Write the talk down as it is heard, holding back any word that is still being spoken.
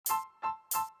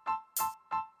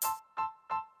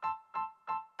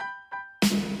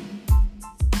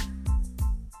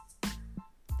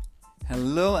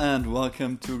Hello and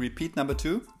welcome to repeat number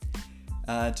 2.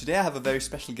 Today I have a very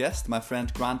special guest, my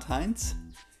friend Grant Heinz.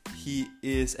 He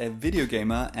is a video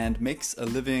gamer and makes a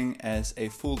living as a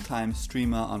full-time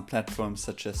streamer on platforms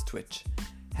such as Twitch.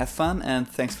 Have fun and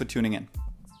thanks for tuning in.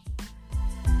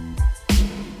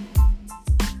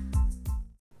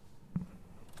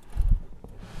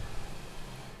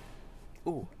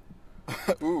 Ooh.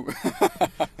 Ooh.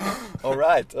 All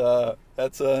right.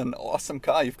 That's an awesome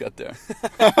car you've got there.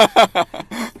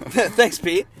 Thanks,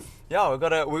 Pete. Yeah,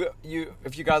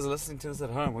 if you guys are listening to this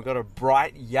at home, we've got a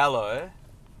bright yellow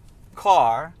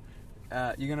car.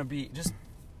 You're gonna be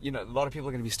a lot of people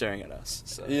are gonna be staring at us.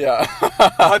 So. Yeah.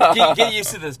 I hope get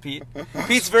used to this, Pete.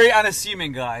 Pete's very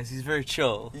unassuming, guys. He's very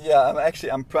chill. Yeah,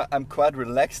 I'm quite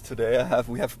relaxed today.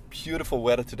 We have beautiful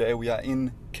weather today. We are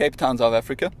in Cape Town, South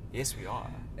Africa. Yes, we are.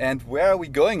 And where are we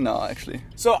going now, actually?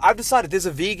 So I've decided there's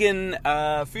a vegan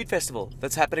food festival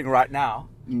that's happening right now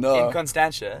in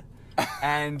Constantia,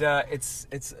 and it's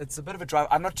a bit of a drive.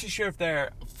 I'm not too sure if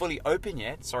they're fully open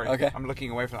yet. Sorry, okay. I'm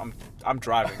looking away from. I'm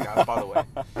driving, guys. By the way,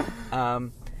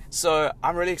 so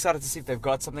I'm really excited to see if they've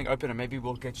got something open, and maybe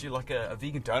we'll get you like a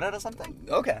vegan donut or something.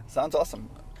 Okay, sounds awesome.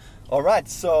 All right,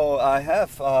 so I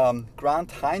have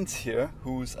Grant Heinz here,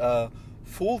 who's a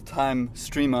full-time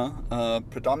streamer,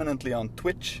 predominantly on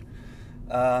Twitch,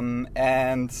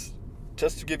 and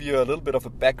just to give you a little bit of a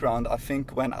background, I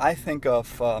think when I think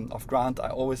of Grant, I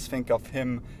always think of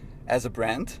him as a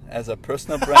brand, as a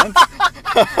personal brand.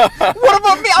 What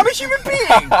about me? I'm a human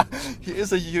being. He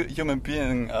is a human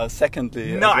being.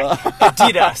 Secondly, no, well.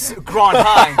 Adidas, Grant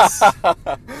Heinz.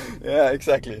 Yeah,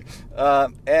 exactly.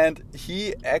 And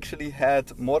he actually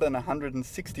had more than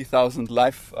 160,000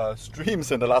 live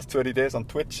streams in the last 30 days on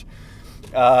Twitch.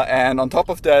 And on top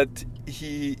of that,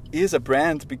 he is a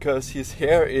brand because his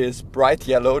hair is bright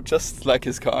yellow, just like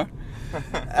his car.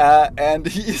 And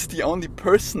he is the only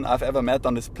person I've ever met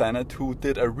on this planet who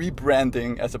did a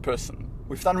rebranding as a person.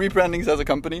 We've done rebrandings as a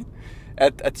company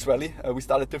at Swelly. We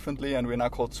started differently and we're now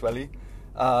called Swelly.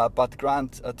 But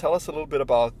Grant, tell us a little bit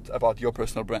about your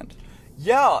personal brand.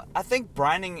 Yeah, I think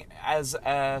branding as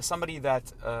somebody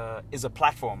that is a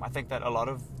platform. I think that a lot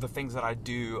of the things that I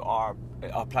do are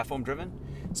platform driven.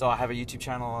 So I have a YouTube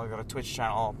channel, I've got a Twitch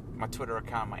channel, my Twitter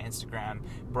account, my Instagram.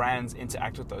 Brands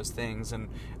interact with those things, and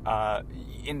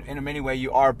in a many way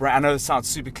you are a brand. I know this sounds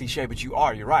super cliche, but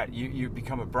you're right. You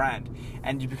become a brand,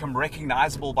 and you become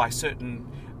recognizable by certain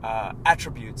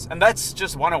attributes, and that's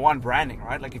just 101 branding,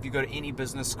 right? Like if you go to any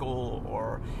business school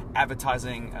or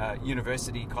advertising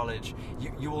university, college,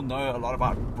 you will know a lot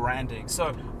about branding.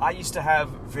 So I used to have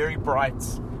very bright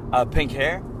pink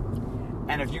hair,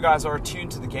 and if you guys are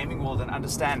attuned to the gaming world and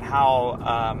understand how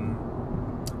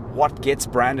what gets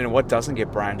branded and what doesn't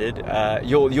get branded,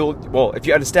 if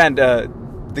you understand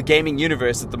the gaming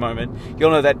universe at the moment,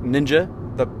 you'll know that Ninja,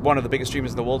 one of the biggest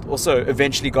streamers in the world, also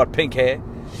eventually got pink hair.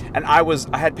 And I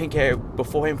had pink hair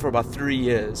before him for about 3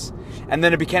 years. And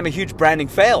then it became a huge branding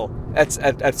fail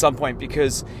at some point,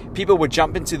 because people would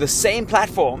jump into the same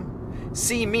platform,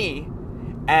 see me,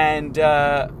 and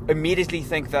immediately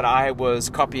think that I was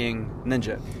copying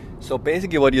Ninja. So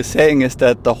basically what you're saying is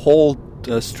that the whole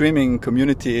streaming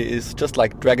community is just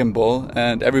like Dragon Ball,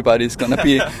 and everybody's gonna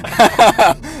be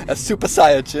a Super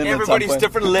Saiyajin. Everybody's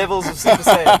different levels of Super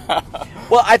Saiyan.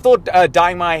 Well, I thought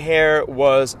dyeing my hair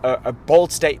was a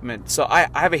bold statement. So I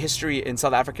have a history in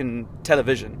South African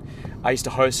television. I used to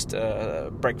host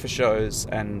breakfast shows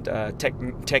and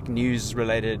tech news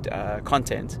related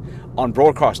content on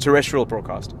broadcast, terrestrial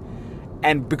broadcast.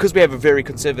 And because we have a very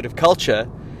conservative culture,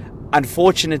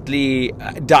 unfortunately,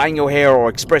 dyeing your hair or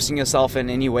expressing yourself in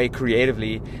any way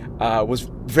creatively was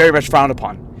very much frowned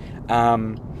upon.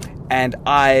 And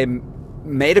I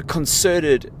made a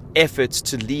concerted effort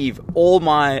to leave all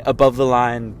my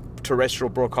above-the-line terrestrial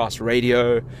broadcast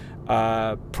radio,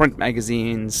 print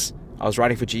magazines. I was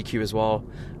writing for GQ as well.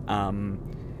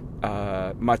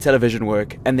 My television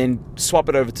work, and then swap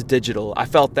it over to digital. I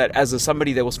felt that as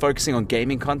somebody that was focusing on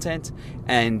gaming content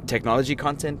and technology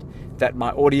content, that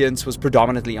my audience was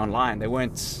predominantly online. They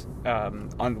weren't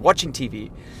on watching TV.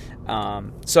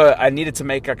 So I needed to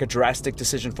make like a drastic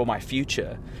decision for my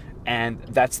future, and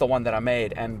that's the one that I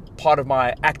made. And part of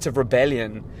my act of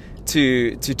rebellion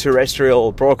to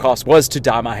terrestrial broadcast was to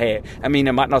dye my hair. I mean,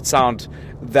 it might not sound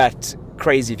that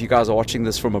crazy if you guys are watching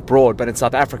this from abroad, but in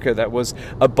South Africa that was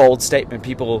a bold statement.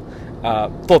 People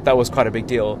thought that was quite a big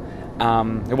deal.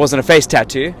 It wasn't a face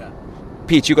tattoo. Yeah.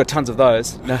 Pete, you got tons of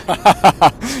those. No.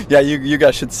 Yeah, you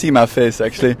guys should see my face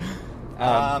actually.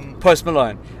 Post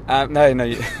Malone.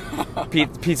 No.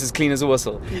 Pete's as clean as a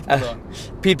whistle. Pete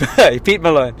Malone. Pete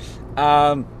Malone.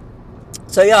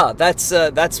 So yeah, that's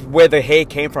where the hair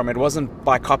came from. It wasn't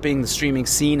by copying the streaming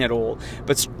scene at all,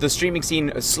 but the streaming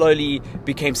scene slowly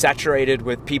became saturated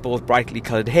with people with brightly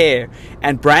colored hair.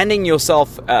 And branding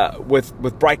yourself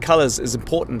with bright colors is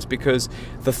important because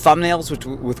the thumbnails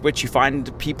with which you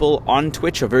find people on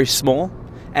Twitch are very small.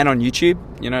 And on YouTube,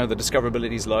 you know, the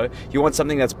discoverability is low. You want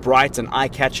something that's bright and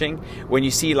eye-catching. When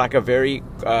you see like a very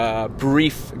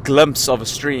brief glimpse of a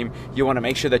stream, you want to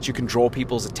make sure that you can draw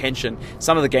people's attention.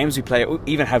 Some of the games we play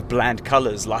even have bland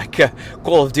colors, like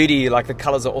Call of Duty. Like the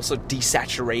colors are also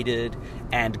desaturated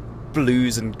and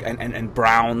blues and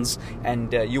browns,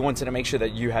 and you wanted to make sure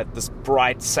that you had this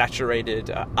bright,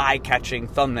 saturated, eye-catching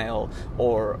thumbnail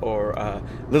or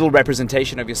little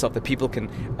representation of yourself that people can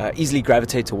easily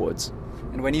gravitate towards.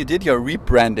 And when you did your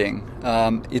rebranding,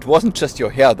 it wasn't just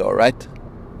your hair though, right?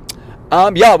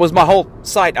 Yeah, it was my whole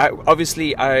site.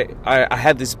 I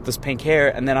had this pink hair,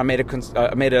 and then I made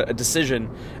a decision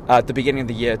at the beginning of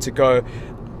the year to go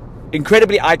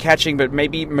incredibly eye-catching, but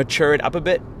maybe mature it up a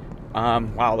bit.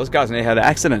 Wow, this guy's nearly had an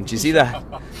accident. Did you see that?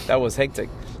 That was hectic.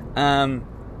 As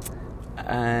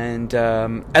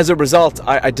a result,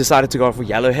 I decided to go for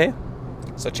yellow hair.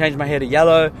 So I changed my hair to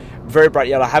yellow, very bright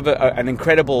yellow. I have an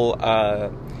incredible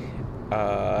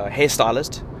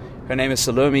hairstylist. Her name is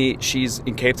Salome. She's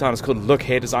in Cape Town. It's called Look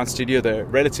Hair Design Studio. They're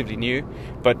relatively new,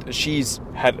 but she's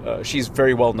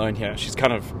very well known here. She's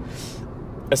kind of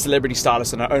a celebrity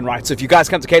stylist in her own right. So if you guys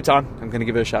come to Cape Town, I'm going to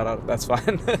give her a shout out. That's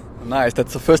fine. Nice.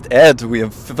 That's the first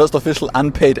official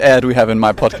unpaid ad we have in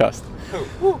my podcast.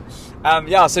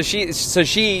 Yeah, so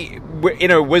she,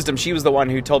 in her wisdom, she was the one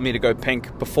who told me to go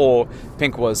pink before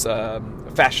pink was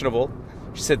fashionable.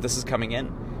 She said, this is coming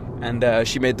in. And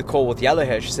she made the call with yellow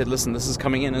hair. She said, listen, this is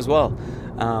coming in as well.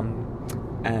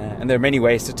 And there are many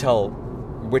ways to tell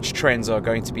which trends are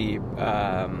going to be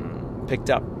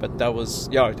picked up. But that was,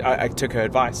 I took her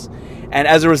advice. And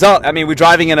as a result, I mean, we're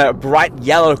driving in a bright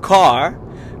yellow car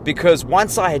because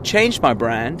once I had changed my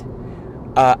brand,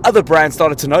 other brands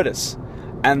started to notice.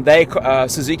 And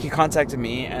Suzuki contacted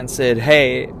me and said,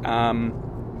 hey, we've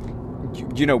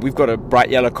got a bright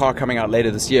yellow car coming out later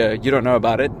this year. You don't know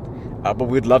about it, but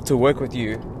we'd love to work with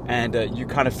you. And you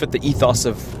kind of fit the ethos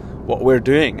of what we're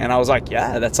doing. And I was like,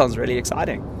 yeah, that sounds really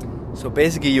exciting. So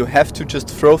basically you have to just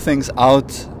throw things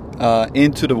out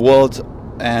into the world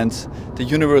and the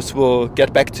universe will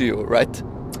get back to you, right?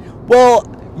 Well,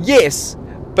 yes,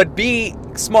 but be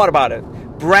smart about it.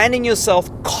 Branding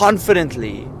yourself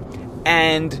confidently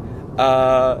and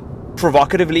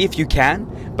provocatively if you can,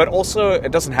 but also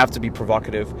it doesn't have to be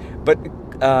provocative, but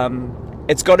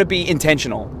it's got to be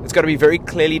intentional. It's got to be very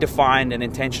clearly defined and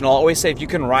intentional. I always say if you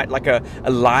can write like a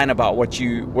line about what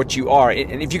you are,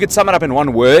 and if you could sum it up in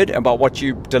one word about what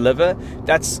you deliver,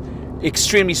 that's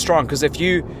extremely strong. Because if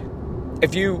you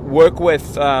work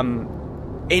with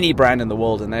any brand in the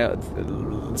world, and they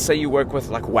say you work with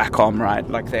like Wacom, right?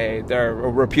 Like they're a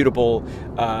reputable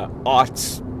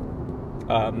art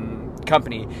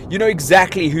company, you know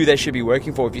exactly who they should be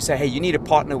working for. If you say, hey, you need to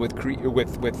partner with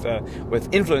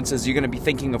influencers, you're going to be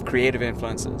thinking of creative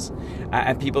influencers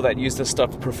and people that use this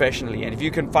stuff professionally. And if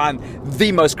you can find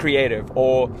the most creative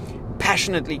or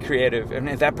passionately creative, and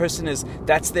if that person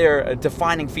that's their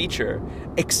defining feature,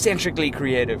 eccentrically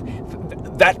creative,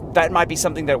 that might be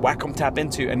something that Wacom tap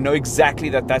into and know exactly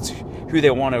that's who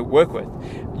they want to work with.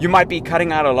 You might be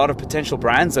cutting out a lot of potential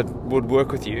brands that would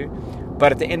work with you,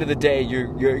 but at the end of the day,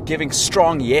 you're giving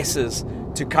strong yeses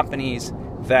to companies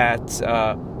that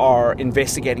are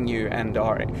investigating you and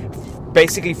are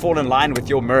basically fall in line with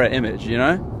your mirror image, you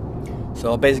know?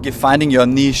 So basically finding your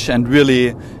niche and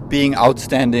really being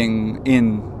outstanding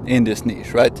in this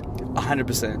niche, right?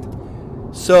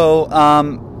 100%. So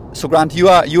Grant, you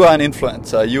are an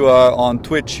influencer. You are on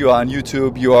Twitch, you are on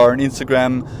YouTube, you are on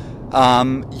Instagram.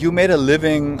 You made a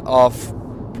living of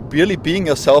really being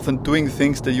yourself and doing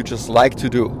things that you just like to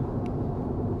do.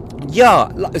 Yeah,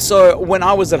 so when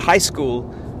I was at high school,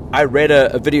 I read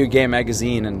a video game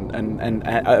magazine, and an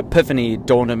epiphany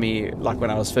dawned on me, like when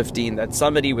I was 15, that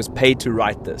somebody was paid to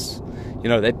write this. You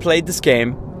know, they played this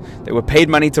game, they were paid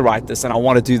money to write this, and I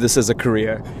want to do this as a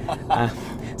career.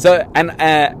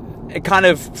 It kind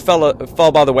of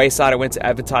fell by the wayside. I went to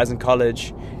advertising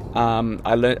college.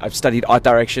 I've studied art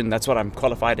direction. That's what I'm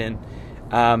qualified in.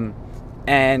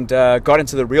 And got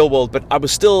into the real world, but I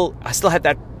still had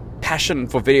that passion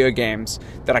for video games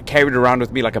that I carried around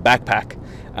with me like a backpack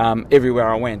everywhere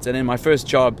I went. And in my first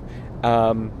job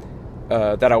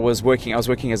that I was working as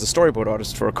a storyboard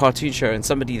artist for a cartoon show, and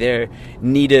somebody there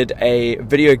needed a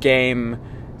video game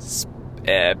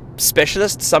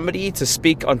specialist, somebody to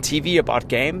speak on TV about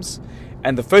games,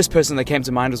 and the first person that came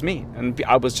to mind was me. And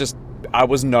I was just I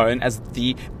was known as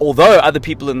although other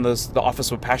people in the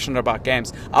office were passionate about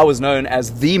games, I was known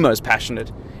as the most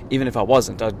passionate, even if I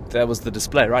wasn't. That was the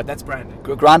display, right? That's branding.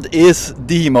 Grant is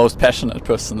the most passionate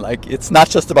person. Like, it's not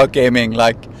just about gaming.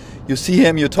 Like, you see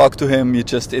him, you talk to him,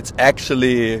 it's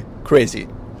actually crazy.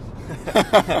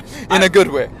 In a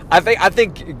good way. I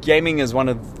think gaming is one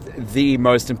of the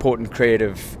most important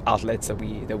creative outlets that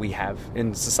we have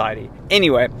in society.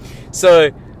 Anyway,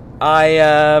 so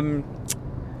I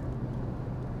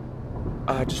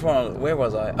just want to, where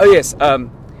was I? Oh yes,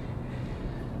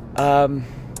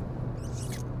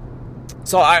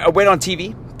 so I went on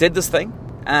TV, did this thing,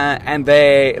 and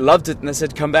they loved it, and they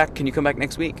said, can you come back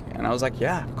next week? And I was like,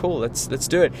 yeah, cool, let's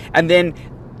do it. And then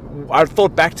I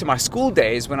thought back to my school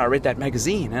days when I read that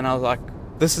magazine, and I was like,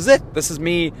 this is it. This is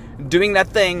me doing that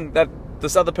thing that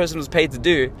this other person was paid to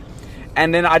do.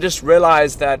 And then I just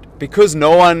realized that because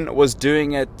no one was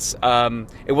doing it,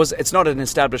 it's not an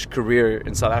established career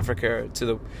in South Africa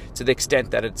to the extent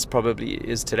that it's probably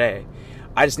is today.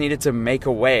 I just needed to make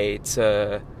a way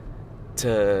to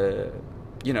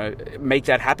make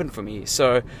that happen for me.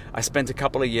 So I spent a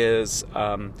couple of years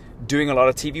doing a lot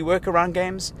of TV work around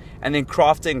games, and then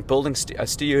building a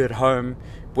studio at home,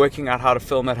 working out how to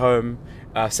film at home,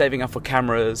 saving up for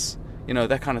cameras,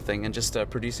 that kind of thing, and just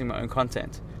producing my own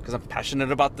content because I'm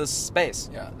passionate about this space.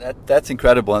 Yeah, that's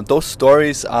incredible. And those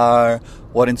stories are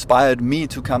what inspired me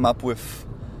to come up with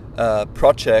a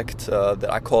project that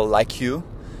I call Like You.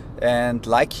 And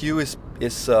Like You is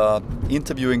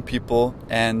interviewing people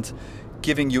and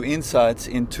giving you insights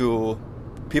into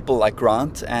people like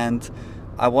Grant. And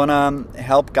I want to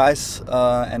help guys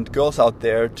and girls out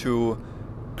there to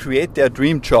create their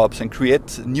dream jobs and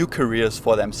create new careers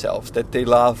for themselves that they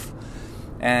love.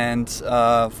 And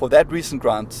for that reason,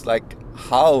 Grant, like,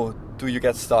 how do you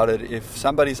get started if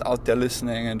somebody's out there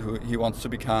listening and he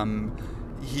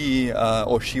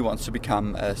or she wants to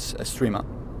become a streamer?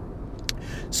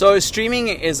 So streaming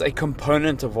is a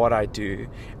component of what I do,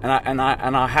 and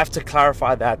I have to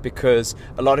clarify that because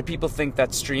a lot of people think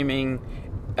that streaming,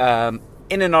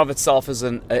 in and of itself, is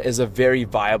a very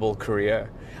viable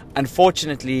career.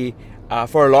 Unfortunately,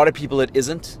 for a lot of people, it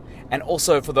isn't. And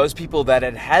also for those people that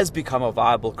it has become a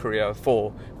viable career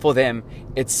for them,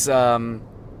 it's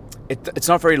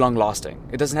not very long lasting.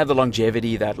 It doesn't have the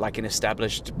longevity that like an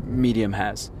established medium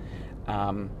has.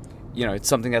 It's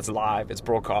something that's live, it's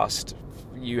broadcast.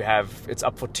 It's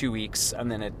up for 2 weeks,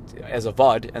 and then as a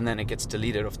VOD, and then it gets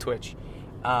deleted off Twitch.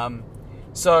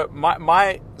 So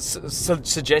my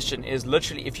suggestion is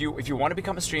literally, if you want to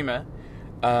become a streamer,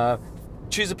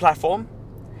 choose a platform,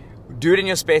 do it in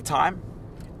your spare time.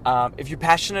 If you're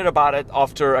passionate about it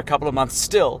after a couple of months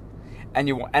still, and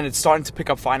it's starting to pick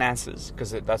up finances,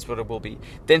 because that's what it will be,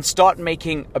 then start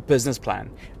making a business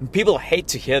plan. And people hate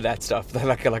to hear that stuff. They're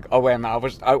like, oh wait, man, I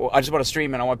just want to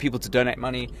stream and I want people to donate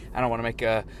money and I want to make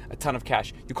a ton of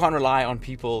cash. You can't rely on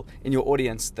people in your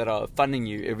audience that are funding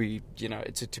you every,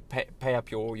 to pay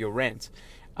up your rent.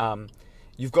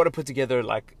 You've got to put together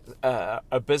like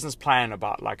a business plan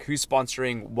about like who's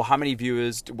sponsoring, how many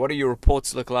viewers, what do your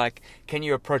reports look like, can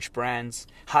you approach brands,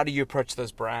 how do you approach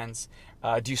those brands,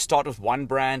 do you start with one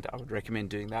brand? I would recommend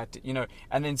doing that,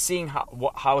 and then seeing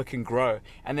how it can grow.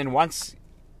 And then once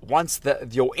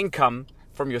your income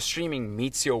from your streaming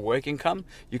meets your work income,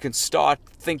 you can start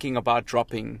thinking about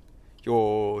dropping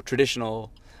your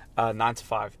traditional 9 to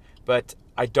 5. But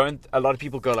a lot of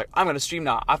people go like, I'm going to stream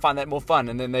now, I find that more fun,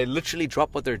 and then they literally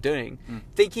drop what they're doing,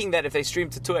 thinking that if they stream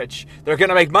to Twitch, they're going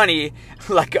to make money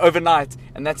like overnight,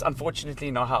 and that's unfortunately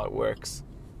not how it works.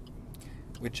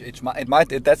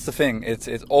 That's the thing.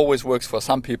 It always works for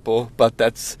some people, but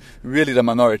that's really the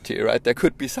minority, right? There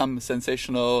could be some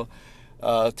sensational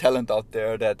talent out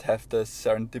there that have the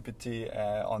serendipity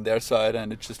on their side,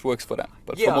 and it just works for them.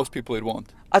 But for most people, it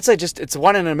won't. I'd say it's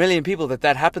 1 in a million people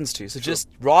that happens to. So just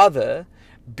rather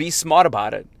be smart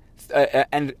about it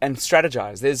and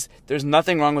strategize. There's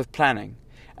nothing wrong with planning,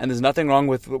 and there's nothing wrong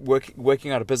with working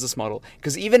out a business model.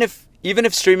 Because even if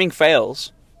streaming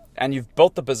fails, and you've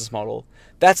built the business model,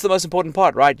 that's the most important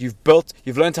part, right? You've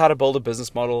learned how to build a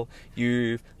business model.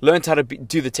 You've learned how to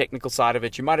do the technical side of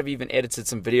it. You might have even edited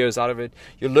some videos out of it.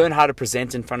 You'll learn how to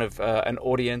present in front of an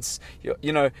audience. You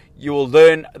will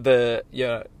learn the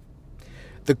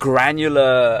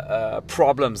granular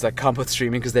problems that come with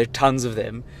streaming, because there are tons of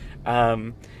them,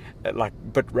 like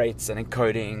bit rates and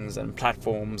encodings and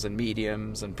platforms and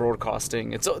mediums and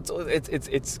broadcasting.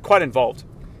 It's quite involved.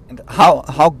 And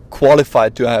how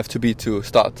qualified do I have to be to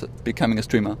start becoming a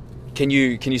streamer? Can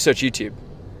you search YouTube?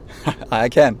 I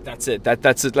can. That's it.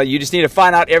 That's it. Like, you just need to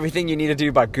find out everything you need to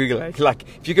do by Googling. Like,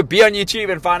 if you could be on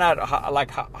YouTube and find out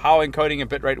how encoding and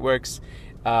bitrate works,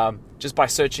 just by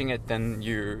searching it, then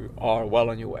you are well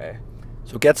on your way.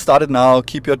 So get started now.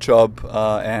 Keep your job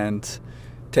and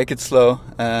take it slow.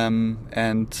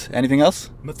 And anything else?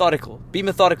 Methodical. Be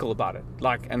methodical about it.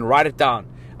 Like, and write it down.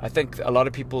 I think a lot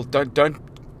of people don't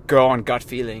go on gut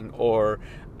feeling or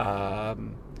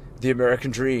the American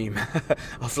dream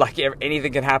of like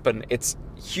anything can happen. It's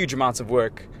huge amounts of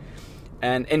work,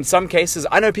 and in some cases,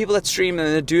 I know people that stream and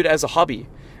they do it as a hobby.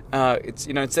 It's,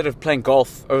 you know, instead of playing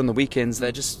golf on the weekends,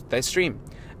 they stream,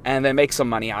 and they make some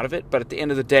money out of it. But at the end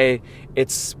of the day,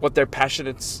 it's what they're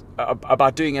passionate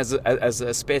about doing as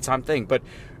a spare time thing. But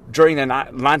during their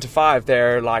 9 to 5,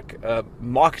 they're like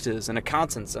marketers and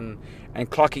accountants and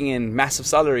clocking in massive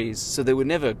salaries, so they would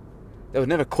never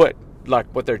quit like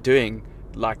what they're doing,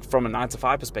 like from a 9 to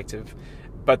 5 perspective.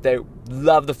 But they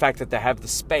love the fact that they have the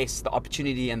space, the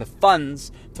opportunity, and the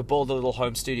funds to build a little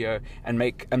home studio and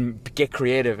get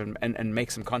creative and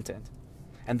make some content.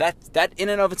 And that in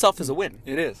and of itself is a win.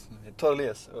 It is. It totally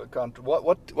is.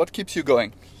 What keeps you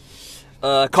going?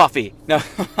 Coffee. No,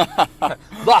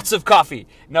 lots of coffee.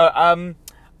 No,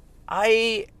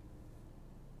 I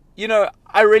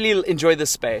really enjoy this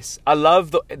space. I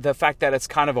love the fact that it's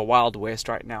kind of a wild west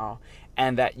right now,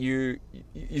 and that you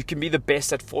can be the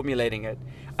best at formulating it.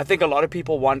 I think a lot of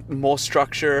people want more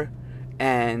structure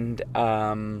and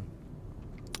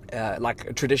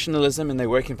like traditionalism in their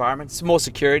work environments, more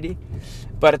security.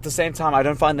 But at the same time, I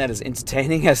don't find that as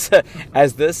entertaining as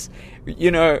this.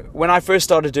 You know, when I first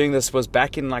started doing this was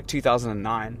back in like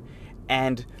 2009,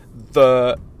 and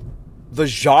the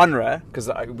genre, because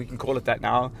we can call it that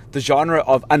now, the genre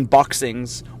of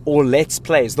unboxings or let's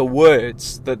plays, the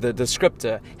words, the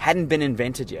descriptor hadn't been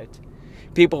invented yet.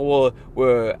 People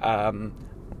were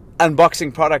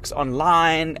unboxing products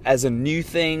online as a new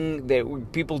thing.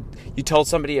 You told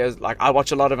somebody, like, I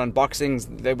watch a lot of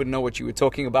unboxings, they wouldn't know what you were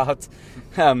talking about.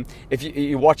 If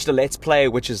you watched a let's play,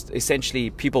 which is essentially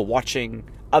people watching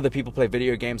other people play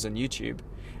video games on YouTube,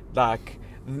 like,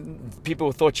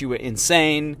 people thought you were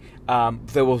insane.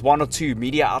 There was 1 or 2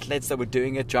 media outlets that were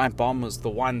doing it. Giant Bomb was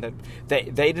the one that they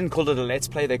didn't call it a let's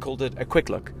play, they called it a quick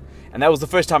look. And that was the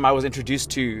first time I was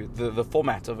introduced to the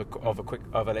format of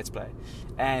a let's play.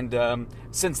 And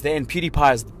since then, PewDiePie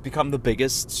has become the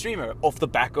biggest streamer off the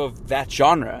back of that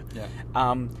genre. Yeah.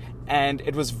 And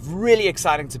it was really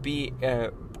exciting to be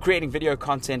creating video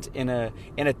content in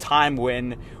a time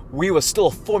when we were still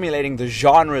formulating the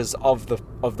genres of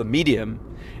the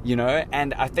medium, you know.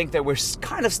 And I think that we're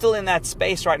kind of still in that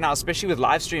space right now, especially with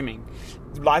live streaming.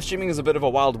 Live streaming is a bit of a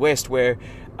wild west where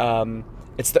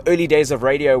it's the early days of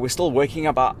radio. We're still working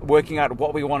out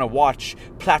what we want to watch.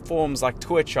 Platforms like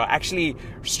Twitch are actually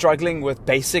struggling with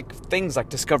basic things like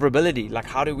discoverability. Like,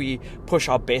 how do we push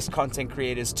our best content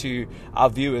creators to our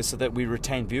viewers so that we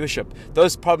retain viewership?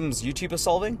 Those problems YouTube is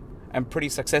solving, and pretty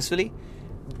successfully.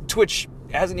 Twitch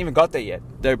hasn't even got there yet.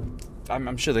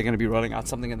 I'm sure they're going to be rolling out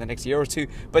something in the next year or 2.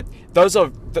 But that's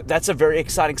a very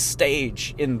exciting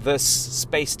stage in this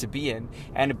space to be in.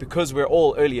 And because we're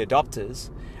all early adopters,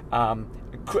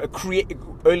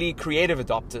 early creative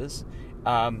adopters,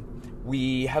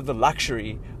 we have the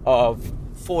luxury of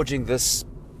forging this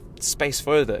space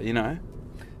further, you know.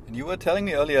 And you were telling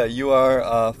me earlier, you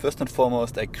are first and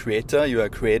foremost a creator. You are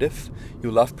creative.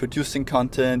 You love producing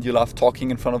content. You love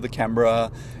talking in front of the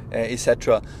camera,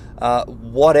 etc.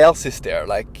 What else is there?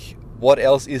 Like, what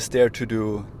else is there to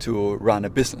do to run a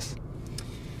business?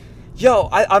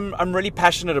 I'm really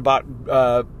passionate about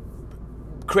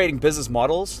creating business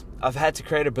models. I've had to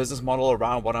create a business model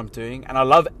around what I'm doing, and I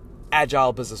love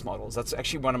agile business models. That's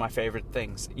actually one of my favorite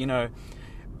things. You know,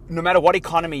 no matter what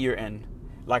economy you're in,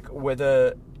 like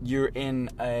whether you're in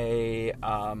a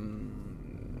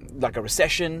like a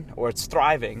recession or it's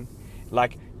thriving,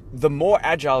 like the more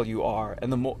agile you are,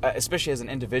 and the more, especially as an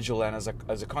individual and as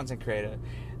a content creator,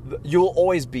 you'll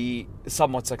always be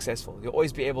somewhat successful. You'll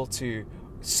always be able to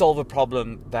solve a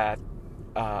problem that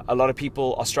a lot of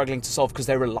people are struggling to solve because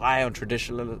they rely on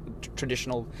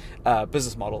traditional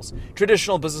business models.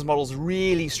 Traditional business models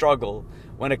really struggle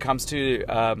when it comes to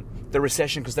the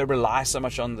recession because they rely so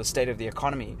much on the state of the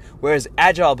economy. Whereas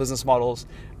agile business models,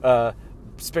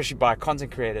 especially by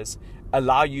content creators,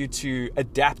 allow you to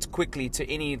adapt quickly to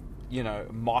any, you know,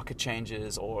 market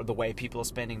changes or the way people are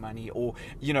spending money, or,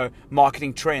 you know,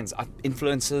 marketing trends.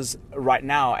 Influencers right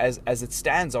now, as it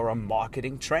stands, are a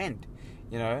marketing trend,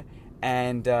 you know.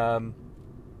 And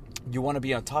you want to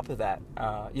be on top of that.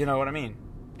 You know what I mean?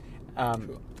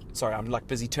 Sorry, I'm like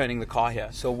busy turning the car here.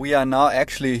 So we are now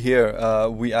actually here.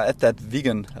 We are at that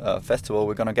vegan festival.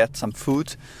 We're gonna get some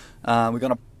food. We're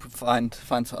gonna find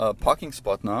a parking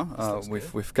spot now.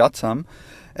 We've got some.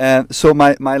 So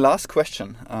my last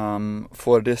question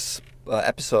for this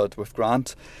episode with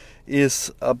Grant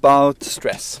is about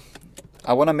stress.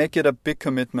 I want to make it a big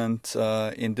commitment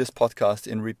in this podcast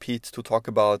in repeat to talk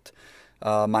about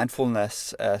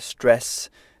mindfulness, stress,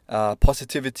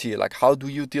 positivity. Like, how do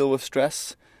you deal with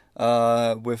stress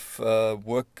with a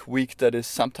work week that is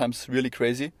sometimes really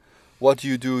crazy? What do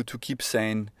you do to keep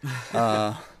sane?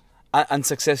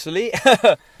 Unsuccessfully.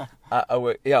 So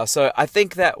I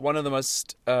think that one of the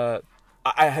most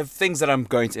I have things that I'm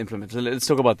going to implement. Let's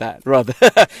talk about that rather,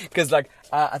 because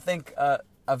I think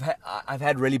I've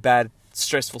had really bad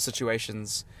stressful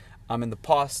situations in the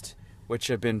past, which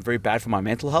have been very bad for my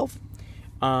mental health.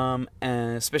 And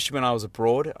especially when I was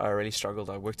abroad, I really struggled.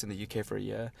 I worked in the UK for a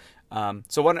year.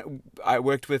 I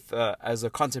worked with as a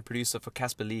content producer for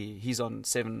Casper Lee. He's on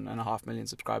 7.5 million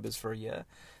subscribers for a year,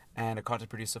 and a content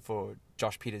producer for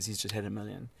Josh Peters. He's just hit 1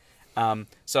 million. There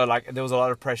was a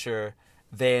lot of pressure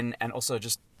then, and also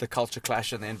just the culture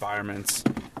clash and the environment.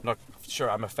 I'm not sure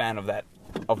I'm a fan of that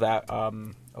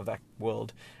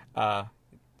world. So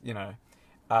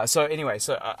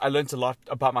I learned a lot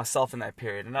about myself in that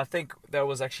period, and I think that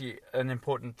was actually an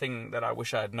important thing that I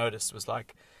wish I had noticed, was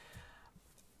like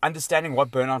understanding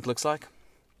what burnout looks like,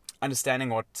 understanding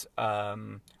what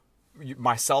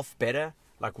myself better,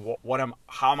 like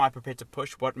how am I prepared to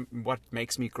push, what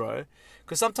makes me grow,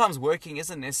 because sometimes working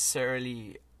isn't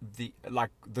necessarily the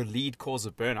lead cause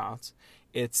of burnout.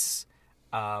 It's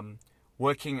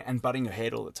working and butting your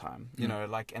head all the time,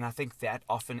 and I think that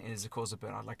often is a cause of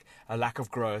burnout, like a lack of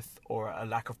growth or a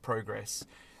lack of progress.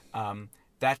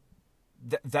 That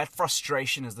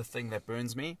frustration is the thing that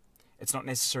burns me. It's not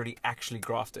necessarily actually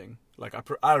grafting. Like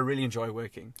I really enjoy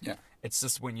working. Yeah. It's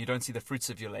just when you don't see the fruits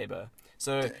of your labor.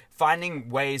 So finding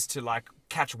ways to like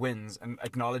catch wins and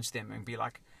acknowledge them and be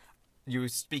like, you were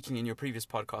speaking in your previous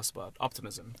podcast about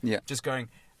optimism. Yeah. Just going,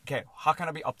 okay, how can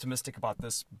I be optimistic about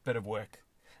this bit of work?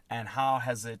 And how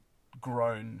has it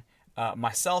grown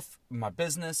myself, my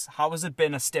business? How has it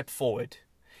been a step forward?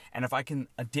 And if I can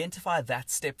identify that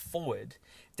step forward,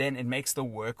 then it makes the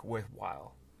work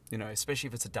worthwhile, especially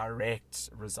if it's a direct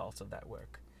result of that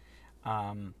work.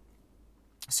 I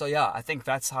think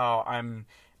that's how I'm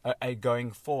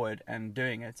going forward and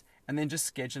doing it. And then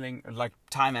just scheduling, like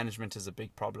time management is a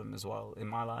big problem as well in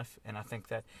my life. And I think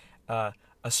that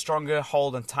a stronger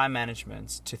hold on time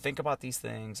management to think about these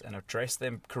things and address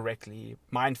them correctly,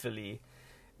 mindfully,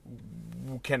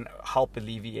 can help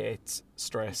alleviate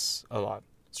stress a lot.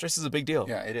 Stress is a big deal.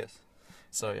 Yeah, it is.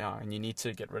 So and you need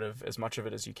to get rid of as much of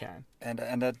it as you can.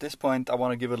 And at this point, I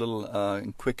want to give a little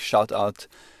quick shout out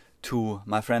to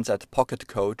my friends at Pocket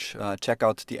Coach. Check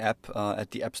out the app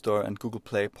at the App Store and Google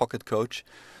Play, Pocket Coach.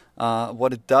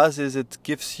 What it does is it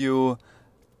gives you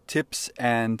tips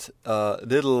and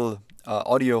little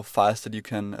audio files that you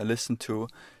can listen to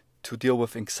deal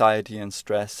with anxiety and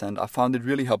stress. And I found it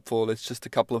really helpful. It's just a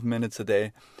couple of minutes a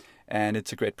day, and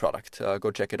it's a great product.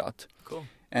 Go check it out. Cool.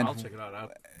 And I'll check it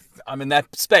out. I'm in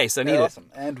that space. I need it. Awesome.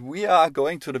 And we are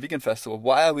going to the vegan festival.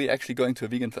 Why are we actually going to a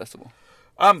vegan festival?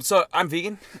 So I'm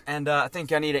vegan, and I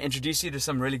think I need to introduce you to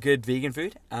some really good vegan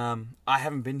food. I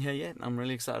haven't been here yet. I'm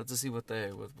really excited to see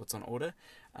what's on order.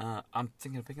 I'm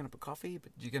thinking of picking up a coffee,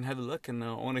 but you can have a look, and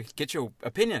I want to get your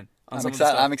opinion on some of the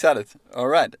stuff. I'm excited. All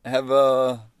right. Have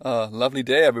a lovely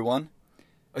day, everyone.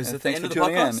 Is it thanks the end for of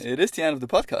the tuning podcast? in. It is the end of the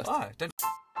podcast. Oh, don't...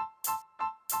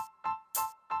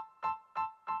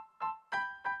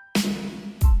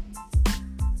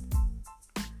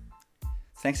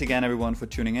 Thanks again, everyone, for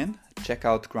tuning in. Check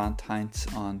out Grant Heinz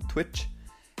on Twitch.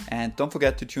 And don't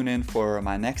forget to tune in for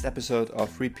my next episode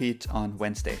of Repeat on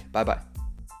Wednesday. Bye-bye.